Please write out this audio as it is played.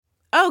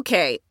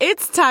Okay,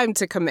 it's time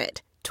to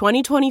commit.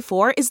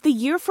 2024 is the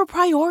year for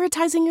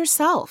prioritizing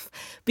yourself.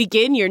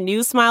 Begin your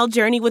new smile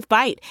journey with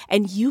Byte,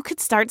 and you could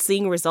start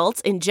seeing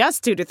results in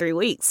just 2 to 3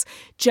 weeks.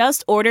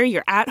 Just order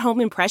your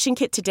at-home impression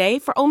kit today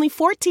for only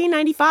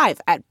 $14.95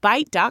 at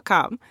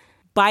Byte.com.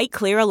 Byte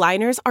Clear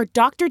aligners are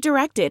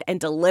doctor-directed and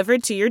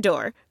delivered to your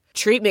door.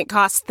 Treatment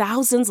costs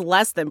thousands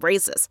less than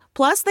braces.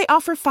 Plus, they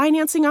offer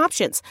financing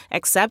options,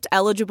 accept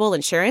eligible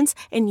insurance,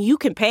 and you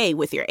can pay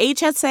with your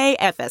HSA,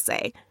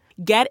 FSA.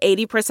 Get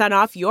 80%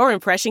 off your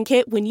impression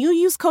kit when you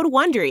use code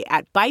WONDERY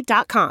at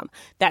Byte.com.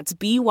 That's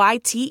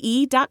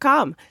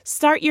BYTE.com.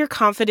 Start your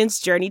confidence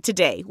journey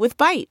today with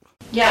Byte.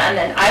 Yeah, and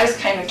then I was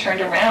kind of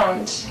turned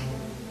around,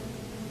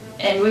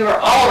 and we were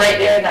all right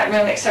there in that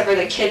room except for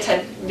the kids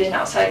had been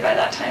outside by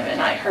that time, and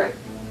I heard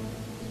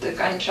the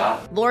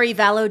gunshot. Lori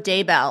Vallow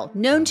Daybell,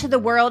 known to the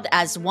world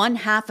as one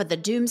half of the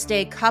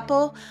Doomsday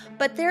couple,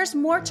 but there's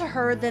more to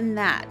her than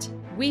that.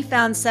 We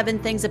found 7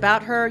 things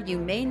about her you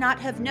may not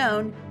have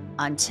known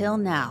until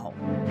now.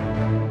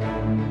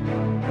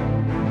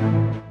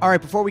 All right,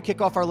 before we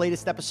kick off our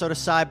latest episode of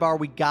Sidebar,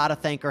 we gotta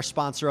thank our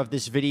sponsor of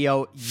this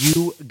video,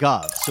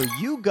 YouGov. So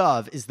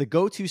YouGov is the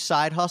go-to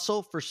side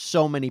hustle for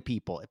so many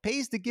people. It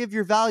pays to give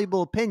your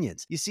valuable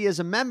opinions. You see, as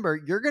a member,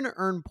 you're gonna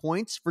earn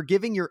points for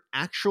giving your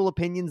actual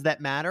opinions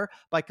that matter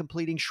by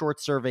completing short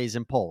surveys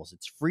and polls.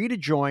 It's free to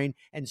join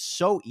and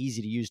so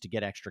easy to use to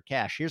get extra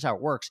cash. Here's how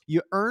it works.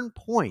 You earn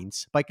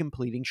points by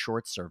completing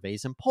short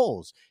surveys and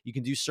polls. You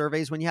can do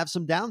surveys when you have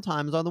some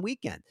downtimes on the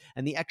weekend,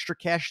 and the extra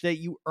cash that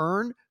you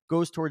earn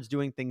goes towards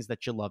doing things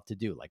that you love to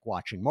do, like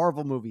watching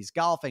Marvel movies,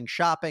 golfing,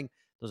 shopping.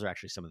 Those are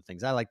actually some of the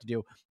things I like to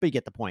do, but you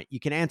get the point. You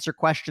can answer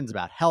questions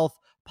about health,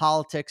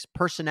 politics,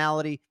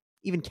 personality,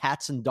 even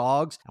cats and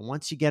dogs. And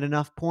once you get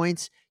enough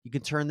points, you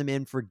can turn them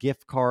in for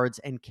gift cards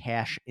and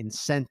cash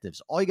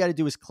incentives. All you got to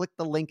do is click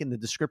the link in the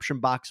description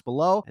box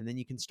below, and then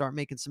you can start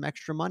making some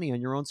extra money on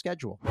your own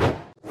schedule.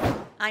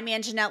 I'm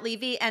Anjanette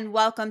Levy, and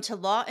welcome to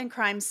Law and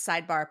Crime's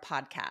Sidebar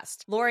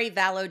podcast. Lori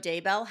Vallow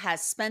Daybell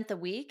has spent the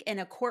week in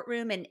a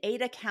courtroom in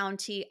Ada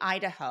County,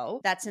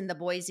 Idaho. That's in the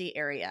Boise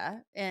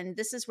area, and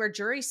this is where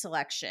jury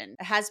selection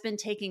has been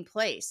taking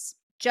place.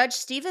 Judge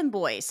Stephen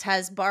Boyce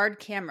has barred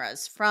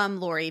cameras from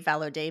Lori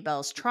Vallow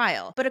Daybell's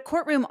trial, but a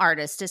courtroom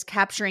artist is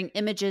capturing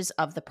images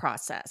of the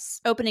process.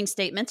 Opening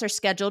statements are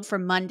scheduled for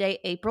Monday,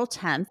 April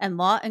 10th, and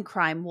Law and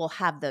Crime will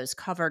have those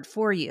covered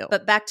for you.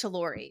 But back to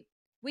Lori.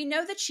 We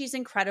know that she's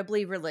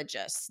incredibly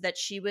religious, that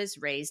she was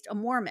raised a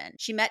Mormon.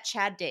 She met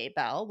Chad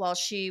Daybell while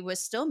she was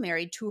still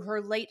married to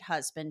her late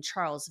husband,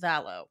 Charles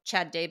Vallow.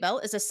 Chad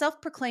Daybell is a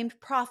self-proclaimed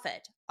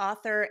prophet,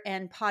 author,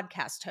 and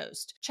podcast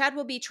host. Chad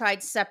will be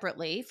tried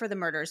separately for the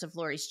murders of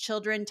Lori's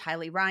children,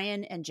 Tylee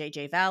Ryan and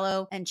JJ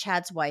Vallow, and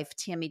Chad's wife,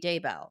 Tammy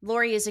Daybell.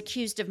 Lori is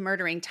accused of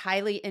murdering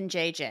Tylee and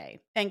JJ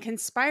and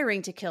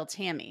conspiring to kill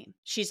Tammy.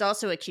 She's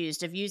also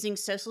accused of using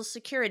Social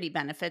Security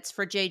benefits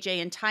for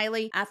JJ and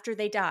Tylee after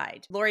they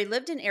died. Lori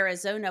lived in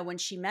Arizona when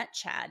she met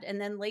Chad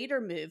and then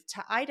later moved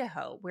to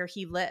Idaho, where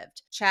he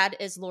lived. Chad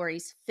is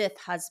Lori's 5th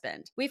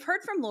husband. We've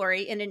heard from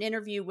Lori in an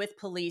interview with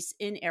police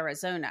in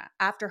Arizona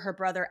after her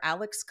brother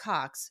Alex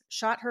Cox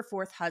shot her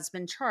 4th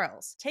husband,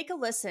 Charles. Take a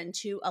listen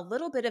to a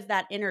little bit of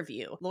that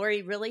interview.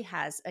 Lori really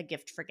has a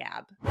gift for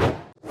gab.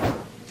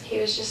 He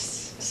was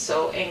just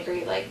so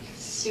angry, like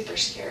super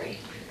scary.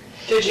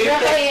 Did you know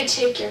how you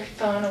take your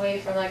phone away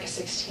from like a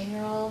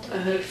 16-year-old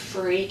and they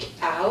freak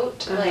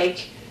out?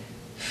 Like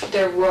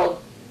their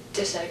world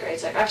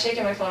disintegrates. Like I've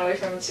taken my phone away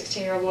from a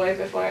 16-year-old boy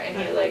before, and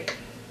he's like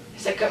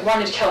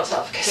wanted to kill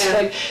himself because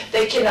like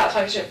they kidnapped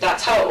him.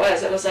 That's how it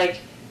was. It was like,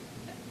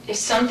 is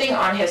something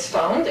on his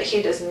phone that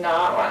he does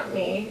not want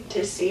me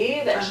to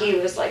see, that he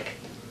was like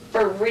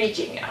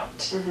freaking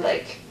out,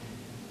 like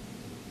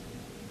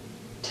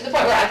to the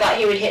point where I thought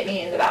he would hit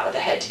me in the back of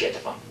the head to get the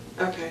phone.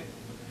 Okay.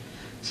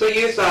 So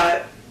you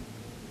thought,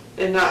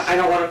 and not, I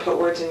don't want to put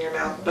words in your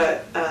mouth,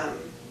 but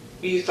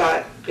you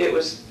thought it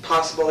was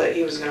possible that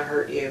he was going to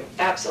hurt you.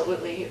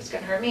 Absolutely, he was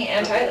going to hurt me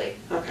and Tylee.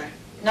 Okay.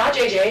 Not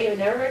JJ, he would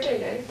never hurt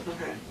JJ.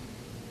 Okay.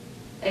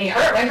 And he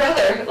hurt my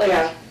brother,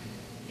 like,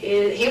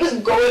 he was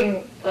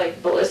going,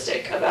 like,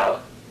 ballistic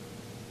about,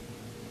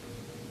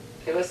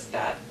 it was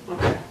bad.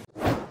 Okay.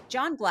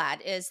 John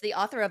Glad is the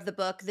author of the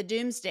book, The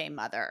Doomsday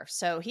Mother.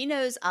 So he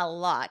knows a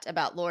lot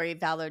about Lori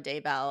Vallow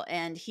Daybell,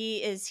 and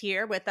he is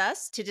here with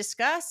us to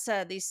discuss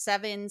these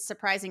 7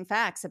 surprising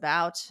facts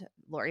about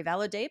Lori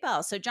Vallow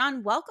Daybell. So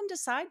John, welcome to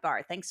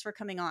Sidebar. Thanks for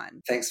coming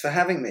on. Thanks for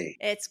having me.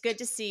 It's good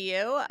to see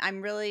you.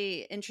 I'm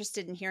really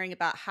interested in hearing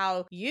about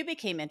how you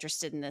became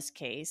interested in this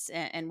case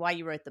and why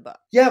you wrote the book.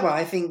 Yeah, well,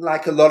 I think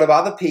like a lot of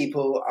other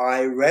people,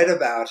 I read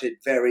about it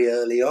very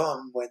early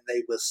on when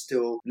they were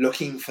still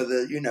looking for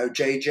the,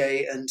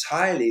 JJ and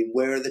Tylee,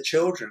 where are the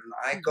children?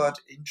 I got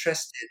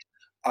interested.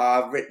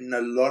 I've written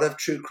a lot of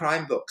true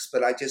crime books,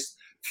 but I just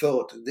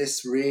thought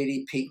this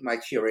really piqued my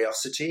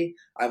curiosity.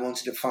 I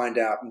wanted to find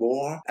out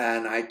more,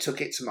 and I took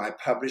it to my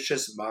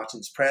publishers,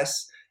 Martin's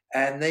Press,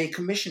 and they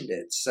commissioned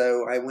it.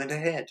 So I went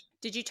ahead.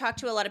 Did you talk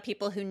to a lot of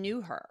people who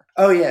knew her?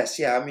 Oh, yes.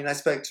 Yeah. I mean, I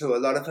spoke to a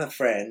lot of her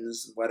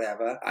friends,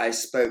 whatever. I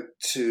spoke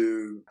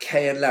to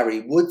Kay and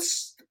Larry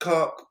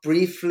Woodcock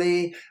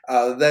briefly,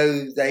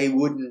 though they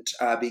wouldn't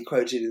be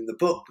quoted in the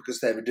book because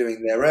they were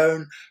doing their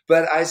own.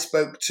 But I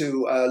spoke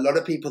to a lot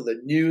of people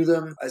that knew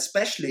them,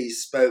 especially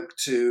spoke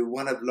to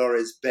one of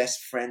Laurie's best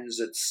friends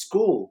at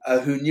school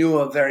who knew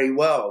her very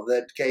well.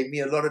 That gave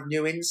me a lot of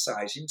new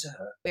insight into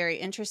her. Very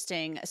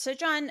interesting. So,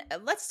 John,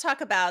 let's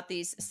talk about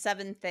these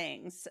 7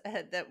 things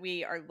that we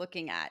are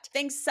looking at.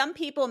 Things some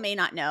people may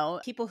not know.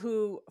 People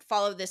who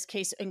follow this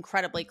case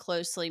incredibly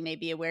closely may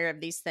be aware of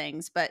these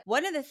things. But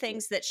one of the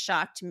things that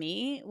shocked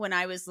me when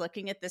I was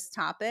looking at this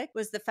topic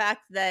was the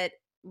fact that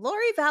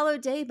Lori Vallow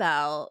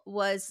Daybell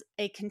was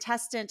a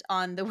contestant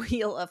on the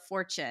Wheel of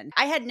Fortune.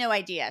 I had no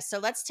idea. So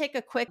let's take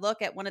a quick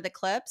look at one of the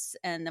clips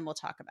and then we'll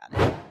talk about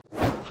it.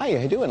 Hi, how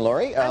you doing,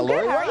 Lori?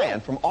 Lori Ryan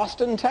from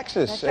Austin,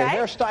 Texas. That's right.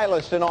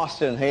 Hairstylist in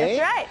Austin, hey?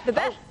 That's right, the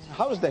best.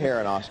 How's the hair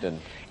in Austin?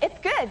 It's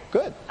good.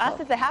 Good. Us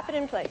is a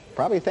happening place.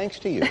 Probably thanks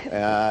to you. Pretty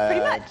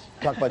much.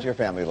 Talk about your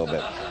family a little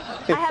bit.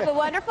 I have a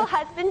wonderful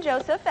husband,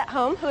 Joseph, at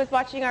home, who is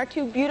watching our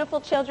 2 beautiful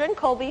children,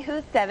 Colby,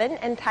 who's 7,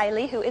 and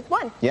Tylee, who is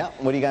 1. Yeah,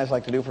 what do you guys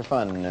like to do for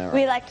fun?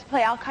 We like to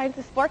play all kinds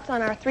of sports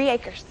on our 3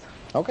 acres.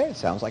 Okay,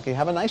 sounds like you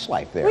have a nice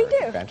life there. We do.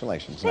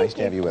 Congratulations. Thank Nice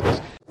to have you with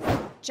us.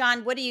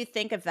 John, what do you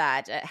think of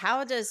that?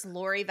 How does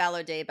Lori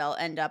Vallow Daybell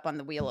end up on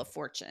the Wheel of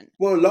Fortune?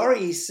 Well,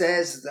 Lori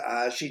says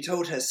she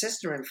told her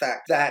sister, in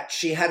fact, that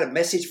she had a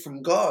message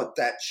from God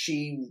that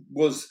she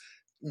was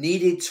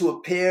needed to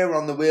appear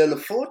on the Wheel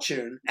of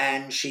Fortune,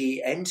 and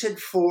she entered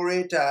for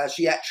it.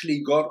 She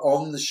actually got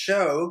on the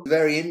show.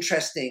 Very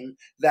interesting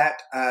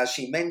that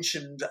she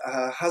mentioned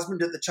her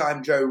husband at the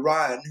time, Joe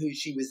Ryan, who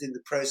she was in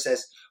the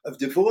process of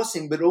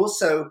divorcing, but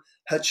also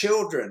her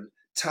children,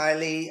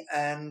 Tylee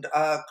and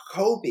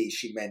Colby,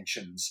 she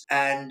mentions.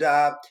 And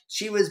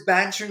she was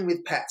bantering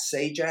with Pat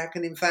Sajak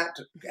and, in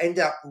fact, ended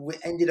up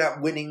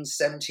winning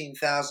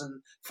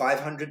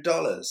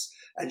 $17,500.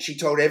 And she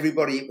told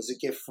everybody it was a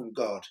gift from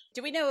God.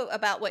 Do we know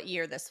about what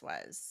year this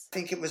was? I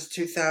think it was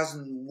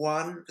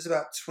 2001. It was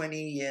about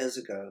 20 years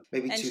ago,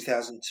 maybe and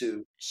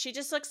 2002. She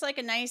just looks like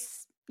a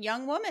nice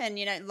young woman,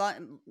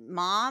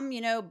 mom,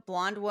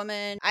 blonde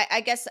woman.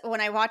 I guess when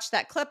I watched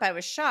that clip, I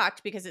was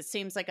shocked because it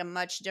seems like a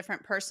much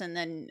different person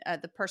than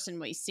the person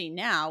we see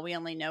now. We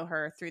only know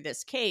her through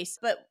this case.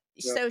 But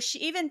so she,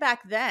 even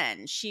back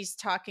then, she's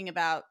talking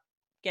about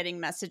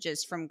getting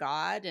messages from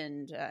God,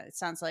 and it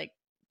sounds like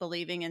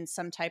believing in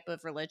some type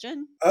of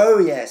religion. Oh,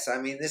 yes. I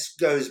mean, this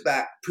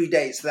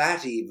predates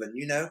that even,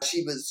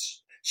 She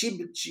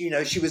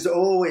was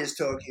always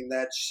talking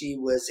that she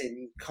was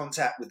in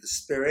contact with the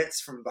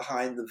spirits from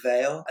behind the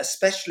veil.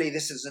 Especially,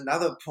 this is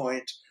another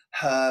point,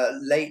 her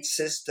late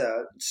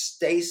sister,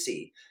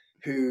 Stacy,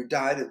 who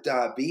died of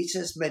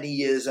diabetes many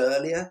years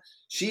earlier.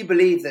 She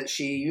believed that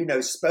she,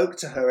 spoke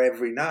to her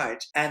every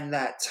night, and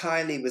that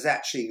Tylee was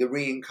actually the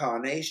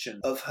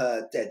reincarnation of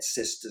her dead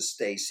sister,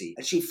 Stacy.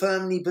 And she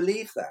firmly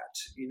believed that,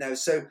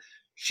 so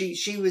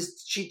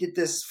She did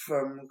this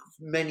for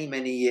many,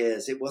 many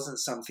years. It wasn't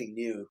something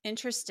new.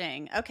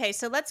 Interesting. Okay,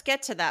 so let's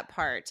get to that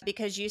part,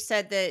 because you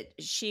said that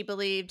she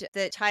believed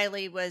that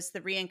Tylee was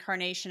the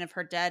reincarnation of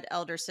her dead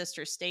elder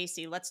sister,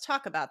 Stacy. Let's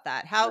talk about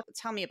that.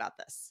 Tell me about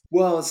this.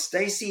 Well,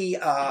 Stacy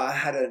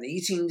had an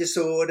eating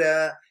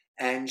disorder.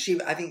 And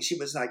I think she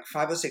was like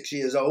 5 or 6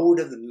 years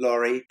older than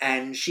Lori.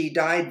 And she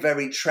died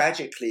very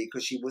tragically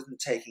because she wasn't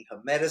taking her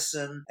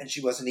medicine and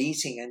she wasn't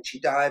eating. And she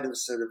died of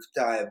sort of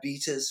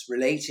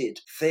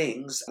diabetes-related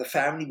things. The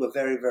family were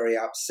very, very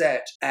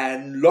upset.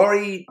 And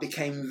Lori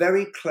became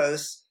very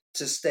close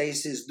to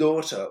Stacy's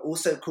daughter,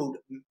 also called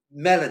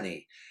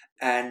Melanie,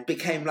 and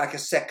became like a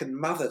second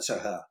mother to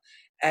her.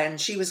 And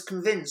she was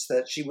convinced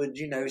that she would,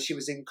 she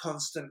was in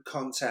constant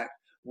contact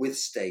with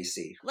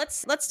Stacy.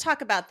 Let's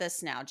talk about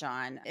this now,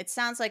 John. It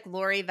sounds like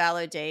Lori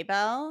Vallow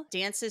Daybell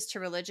dances to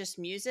religious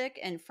music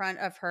in front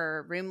of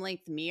her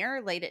room-length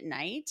mirror late at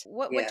night.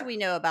 What do we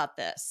know about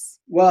this?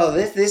 Well,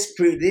 this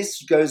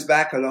goes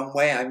back a long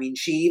way. I mean,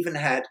 she even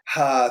had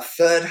her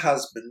third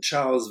husband,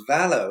 Charles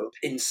Vallow,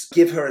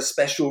 give her a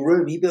special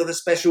room. He built a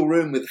special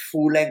room with a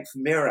full-length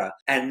mirror,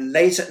 and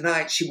late at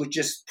night she would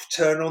just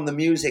turn on the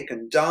music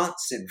and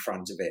dance in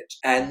front of it.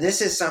 And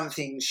this is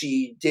something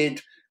she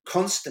did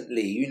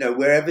constantly,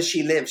 wherever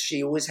she lived,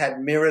 she always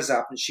had mirrors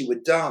up and she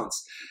would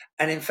dance.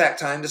 And in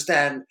fact, I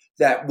understand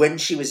that when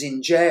she was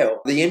in jail,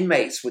 the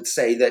inmates would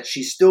say that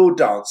she still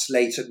danced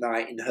late at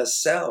night in her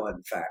cell,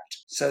 in fact.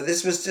 So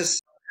this was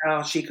just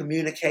how she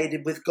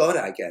communicated with God,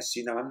 I guess.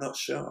 I'm not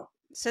sure.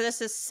 So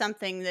this is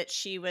something that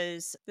she's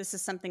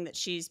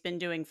been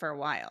doing for a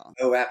while.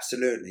 Oh,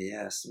 absolutely.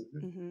 Yes.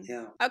 Mm-hmm.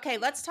 Yeah. Okay,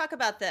 let's talk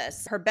about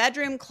this. Her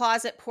bedroom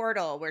closet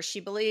portal, where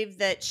she believed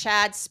that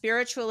Chad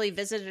spiritually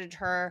visited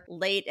her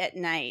late at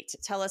night.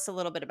 Tell us a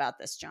little bit about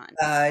this, John.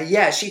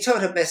 Yeah, she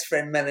told her best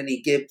friend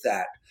Melanie Gibb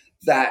that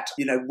that,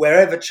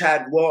 wherever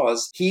Chad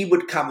was, he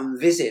would come and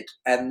visit,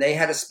 and they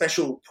had a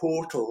special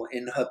portal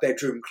in her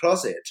bedroom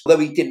closet.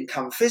 Although he didn't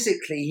come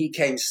physically, he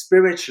came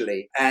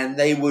spiritually, and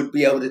they would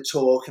be able to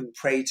talk and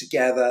pray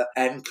together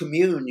and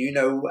commune,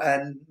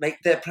 and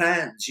make their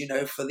plans,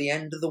 for the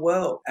end of the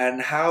world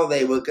and how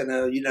they were going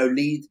to,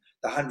 lead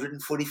the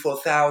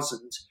 144,000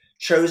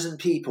 chosen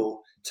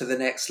people to the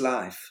next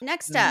life.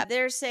 Next up,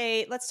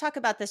 let's talk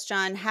about this,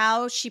 John,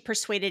 how she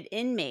persuaded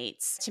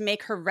inmates to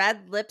make her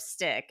red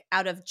lipstick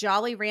out of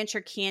Jolly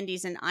Rancher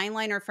candies and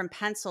eyeliner from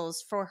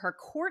pencils for her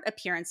court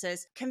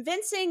appearances,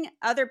 convincing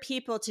other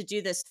people to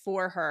do this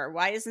for her.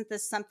 Why isn't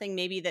this something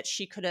maybe that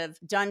she could have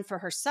done for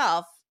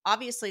herself?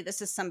 Obviously,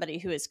 this is somebody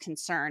who is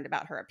concerned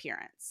about her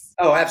appearance.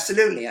 Oh,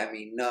 absolutely. I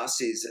mean,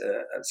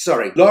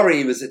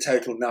 Laurie was a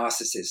total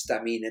narcissist.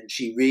 I mean, and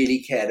she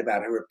really cared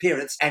about her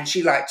appearance, and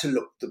she liked to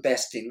look the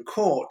best in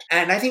court.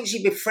 And I think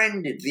she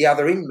befriended the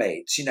other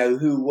inmates,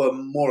 who were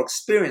more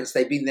experienced.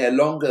 They'd been there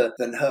longer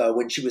than her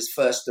when she was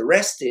first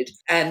arrested,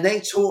 and they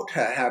taught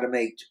her how to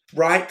make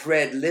bright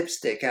red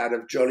lipstick out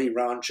of Jolly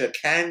Rancher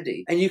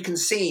candy. And you can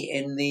see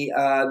in the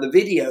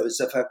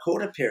videos of her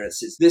court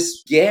appearances,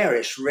 this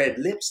garish red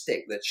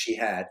lipstick that she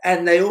had.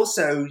 And they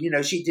also,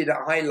 she did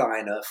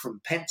eyeliner from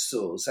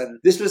pencils. And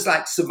this was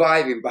like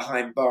surviving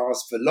behind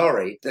bars for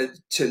Laurie,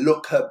 to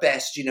look her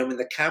best, when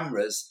the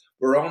cameras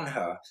were on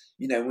her,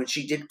 when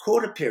she did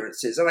court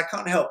appearances. And I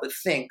can't help but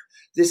think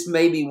this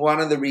may be one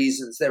of the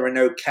reasons there are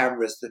no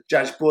cameras. That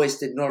Judge Boyce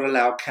did not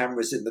allow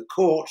cameras in the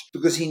court,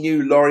 because he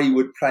knew Laurie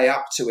would play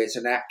up to it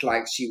and act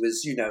like she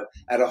was,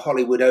 at a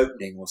Hollywood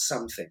opening or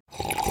something.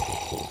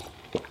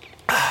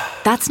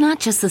 That's not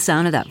just the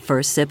sound of that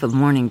first sip of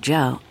Morning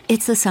Joe.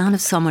 It's the sound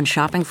of someone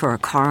shopping for a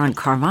car on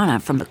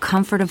Carvana from the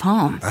comfort of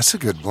home. That's a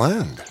good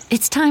blend.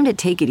 It's time to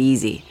take it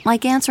easy,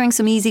 like answering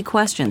some easy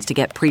questions to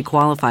get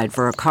pre-qualified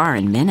for a car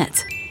in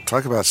minutes.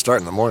 Talk about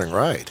starting the morning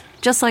right.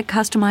 Just like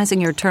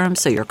customizing your terms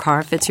so your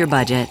car fits your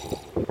budget.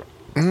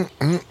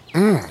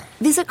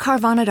 Visit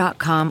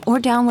Carvana.com or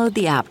download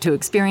the app to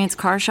experience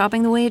car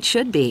shopping the way it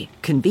should be.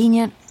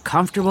 Convenient,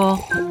 comfortable.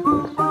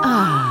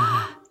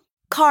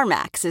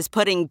 CarMax is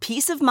putting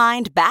peace of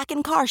mind back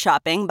in car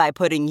shopping by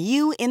putting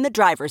you in the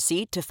driver's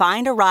seat to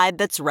find a ride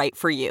that's right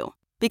for you.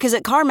 Because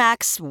at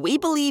CarMax, we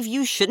believe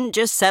you shouldn't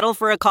just settle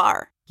for a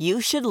car. You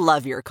should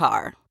love your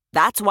car.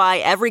 That's why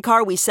every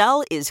car we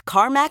sell is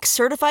CarMax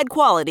certified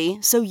quality,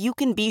 so you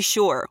can be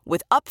sure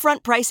with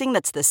upfront pricing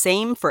that's the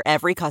same for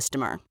every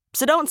customer.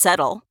 So don't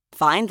settle.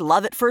 Find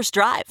love at first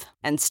drive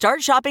and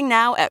start shopping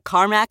now at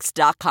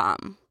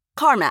CarMax.com.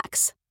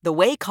 CarMax, the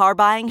way car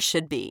buying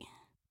should be.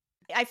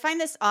 I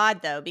find this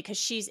odd, though, because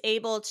she's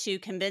able to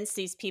convince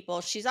these people.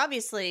 She's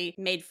obviously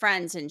made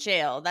friends in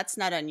jail. That's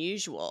not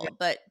unusual. Yeah.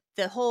 But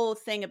the whole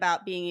thing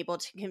about being able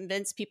to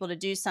convince people to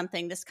do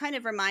something, this kind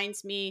of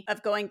reminds me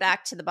of going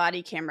back to the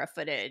body camera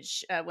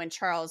footage when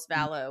Charles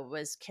Vallow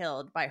was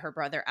killed by her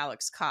brother,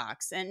 Alex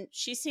Cox. And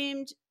she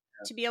seemed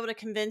to be able to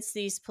convince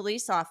these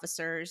police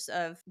officers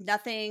of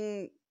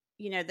nothing,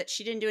 that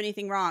she didn't do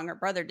anything wrong. Her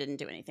brother didn't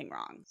do anything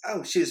wrong.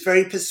 Oh, she was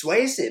very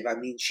persuasive. I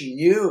mean, she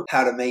knew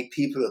how to make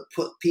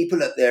put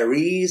people at their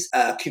ease,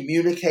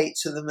 communicate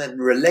to them and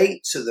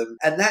relate to them.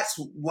 And that's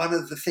one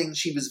of the things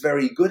she was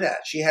very good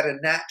at. She had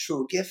a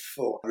natural gift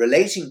for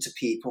relating to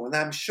people. And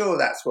I'm sure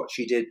that's what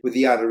she did with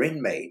the other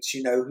inmates,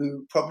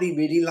 who probably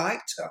really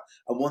liked her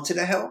and wanted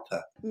to help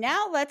her.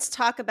 Now let's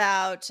talk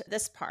about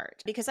this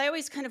part, because I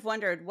always kind of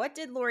wondered, what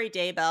did Laurie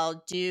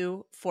Daybell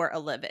do for a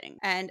living?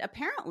 And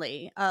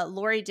apparently,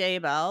 Laurie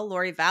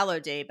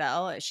Vallow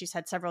Daybell, she's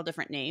had several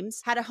different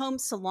names, had a home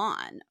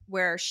salon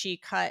where she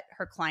cut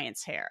her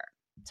clients' hair.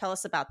 Tell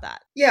us about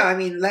that. Yeah, I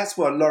mean, that's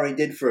what Laurie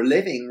did for a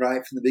living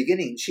right from the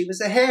beginning. She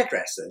was a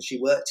hairdresser. She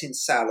worked in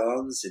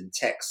salons in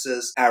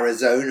Texas,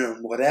 Arizona,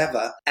 and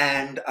whatever.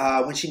 And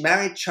when she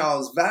married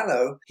Charles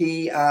Vallow,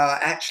 he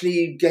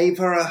actually gave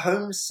her a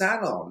home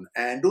salon.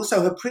 And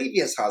also her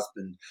previous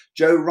husband,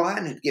 Joe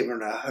Ryan, had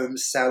given her a home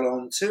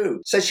salon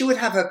too. So she would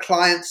have her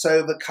clients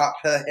over, cut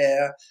her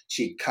hair.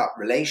 She'd cut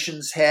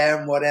relations' hair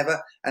and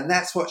whatever. And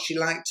that's what she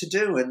liked to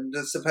do. And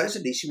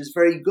supposedly she was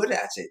very good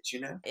at it,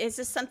 Is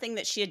this something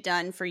that she had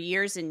done for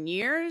years and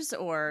years,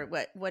 or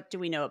what do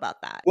we know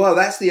about that? Well,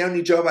 that's the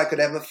only job I could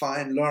ever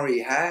find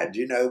Laurie had,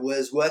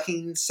 was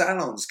working in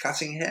salons,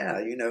 cutting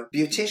hair,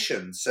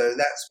 beautician. So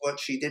that's what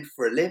she did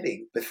for a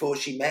living before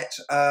she met,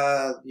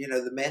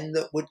 the men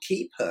that would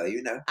keep her,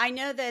 I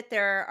know that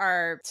there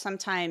are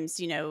sometimes,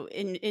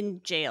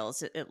 in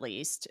jails at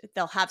least,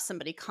 they'll have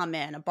somebody come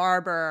in, a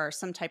barber or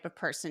some type of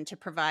person to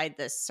provide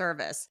this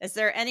service. Is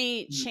there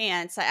any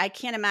chance, I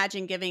can't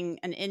imagine giving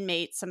an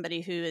inmate,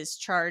 somebody who is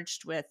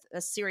charged with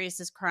a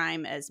serious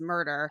crime as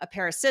murder, a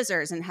pair of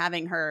scissors and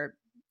having her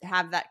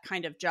have that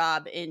kind of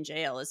job in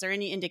jail? Is there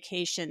any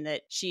indication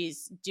that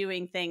she's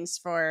doing things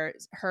for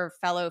her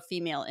fellow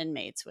female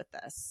inmates with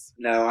this?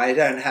 No, I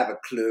don't have a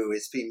clue.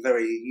 It's been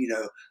very,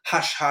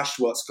 hush-hush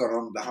what's gone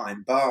on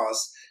behind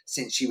bars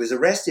since she was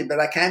arrested.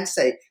 But I can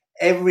say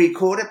every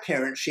court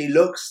appearance, she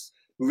looks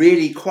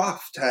really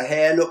coiffed. Her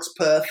hair looks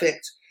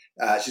perfect.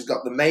 She's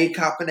got the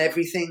makeup and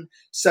everything.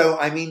 So,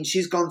 I mean,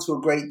 she's gone to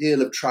a great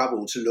deal of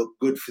trouble to look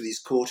good for these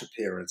court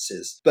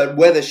appearances. But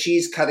whether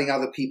she's cutting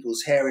other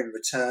people's hair in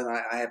return,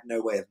 I have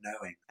no way of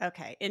knowing.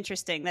 Okay,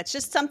 interesting. That's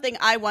just something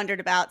I wondered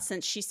about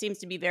since she seems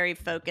to be very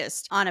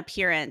focused on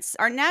appearance.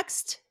 Our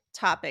next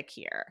topic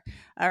here,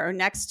 our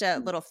next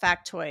little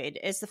factoid,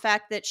 is the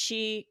fact that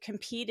she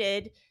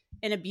competed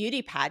in a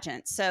beauty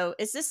pageant. So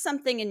is this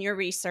something in your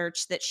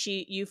research that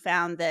you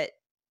found that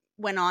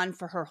went on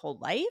for her whole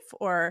life,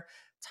 or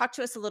talk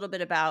to us a little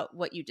bit about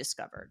what you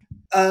discovered?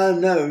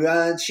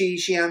 No,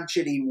 she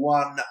actually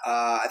won,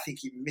 I think,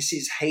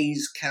 Mrs.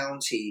 Hayes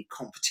County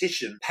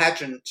competition,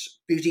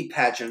 beauty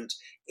pageant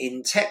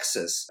in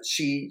Texas.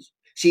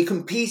 She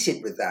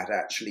competed with that,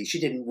 actually. She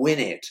didn't win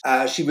it.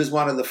 She was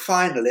one of the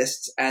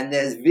finalists, and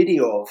there's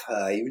video of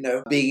her,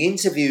 being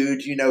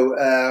interviewed.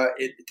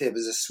 There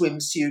was a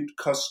swimsuit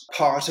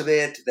part of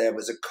it. There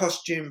was a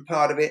costume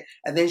part of it.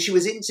 And then she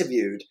was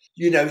interviewed.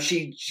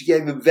 She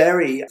gave a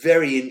very,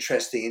 very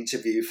interesting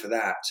interview for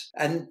that.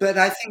 But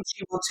I think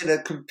she wanted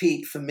to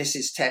compete for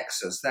Mrs.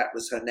 Texas. That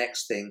was her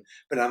next thing.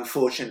 But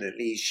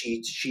unfortunately,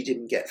 she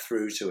didn't get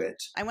through to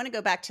it. I want to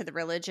go back to the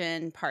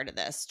religion part of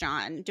this,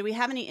 John. Do we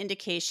have any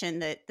indication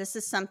that this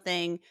is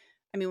something?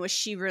 I mean, was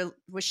she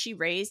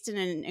raised in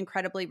an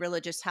incredibly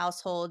religious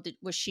household?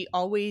 Was she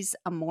always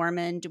a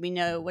Mormon?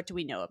 What do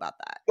we know about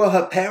that? Well,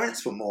 her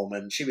parents were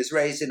Mormon. She was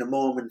raised in a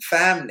Mormon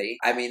family.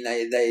 I mean,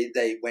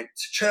 they went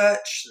to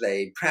church,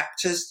 they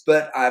practiced,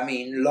 but I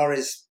mean,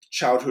 Laurie's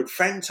childhood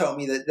friend told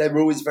me that they were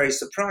always very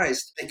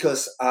surprised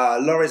because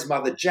Laurie's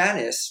mother,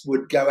 Janice,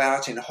 would go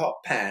out in hot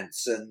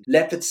pants and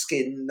leopard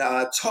skin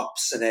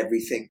tops and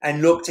everything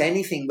and looked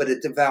anything but a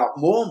devout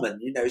Mormon.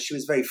 She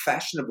was very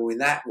fashionable in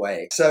that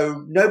way.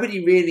 So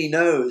nobody really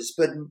knows,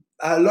 but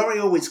Laurie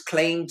always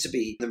claimed to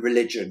be the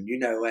religion,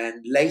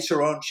 and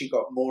later on she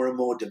got more and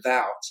more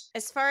devout.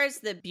 As far as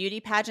the beauty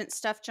pageant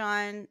stuff,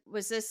 John,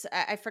 was this,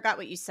 I forgot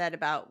what you said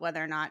about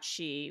whether or not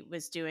she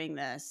was doing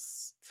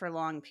this for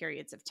long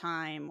periods of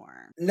time,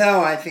 or?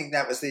 No, I think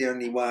that was the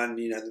only one,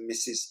 the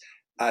Mrs.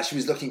 She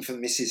was looking for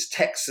Mrs.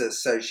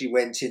 Texas, so she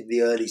went in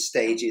the early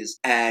stages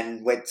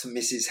and went to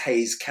Mrs.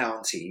 Hayes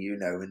County,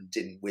 and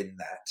didn't win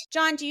that.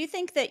 John, do you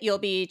think that you'll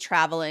be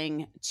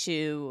traveling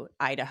to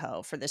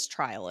Idaho for this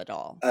trial at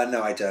all?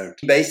 No, I don't.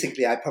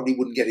 Basically, I probably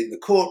wouldn't get in the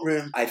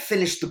courtroom. I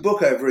finished the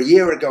book over a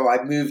year ago.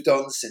 I've moved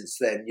on since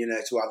then,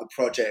 to other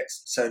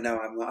projects. So no,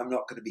 I'm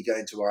not going to be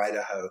going to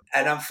Idaho.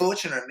 And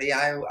unfortunately,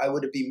 I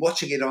would have been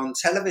watching it on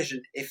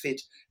television if it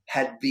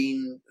had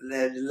been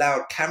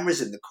allowed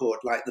cameras in the court,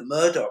 like the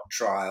Murdoch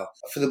trial.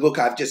 For the book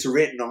I've just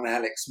written on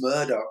Alex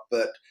Murdoch,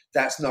 but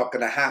that's not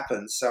going to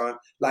happen. So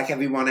like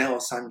everyone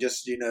else, I'm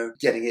just,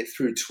 getting it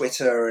through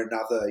Twitter and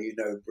other,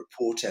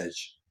 reportage.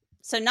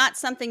 So not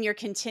something you're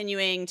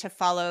continuing to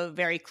follow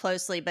very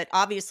closely, but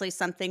obviously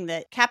something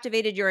that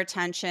captivated your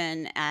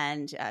attention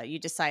and you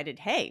decided,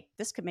 hey,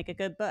 this could make a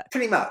good book.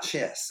 Pretty much,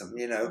 yes.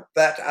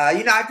 But,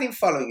 I've been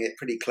following it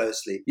pretty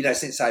closely,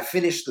 since I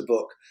finished the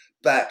book.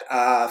 But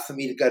for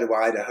me to go to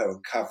Idaho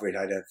and cover it,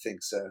 I don't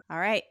think so. All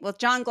right. Well,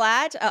 John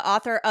Glad,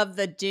 author of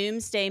The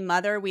Doomsday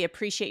Mother, we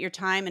appreciate your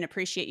time and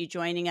appreciate you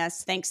joining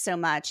us. Thanks so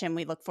much. And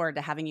we look forward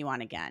to having you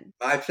on again.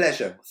 My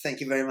pleasure. Thank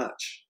you very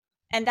much.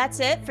 And that's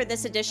it for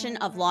this edition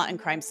of Law and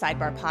Crime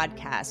Sidebar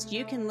podcast.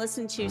 You can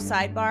listen to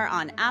Sidebar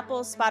on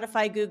Apple,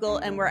 Spotify, Google,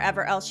 and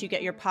wherever else you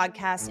get your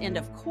podcasts. And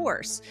of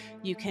course,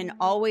 you can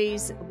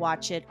always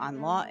watch it on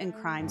Law and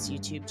Crime's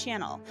YouTube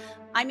channel.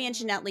 I'm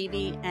Anjanette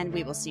Levy, and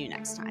we will see you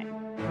next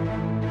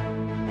time.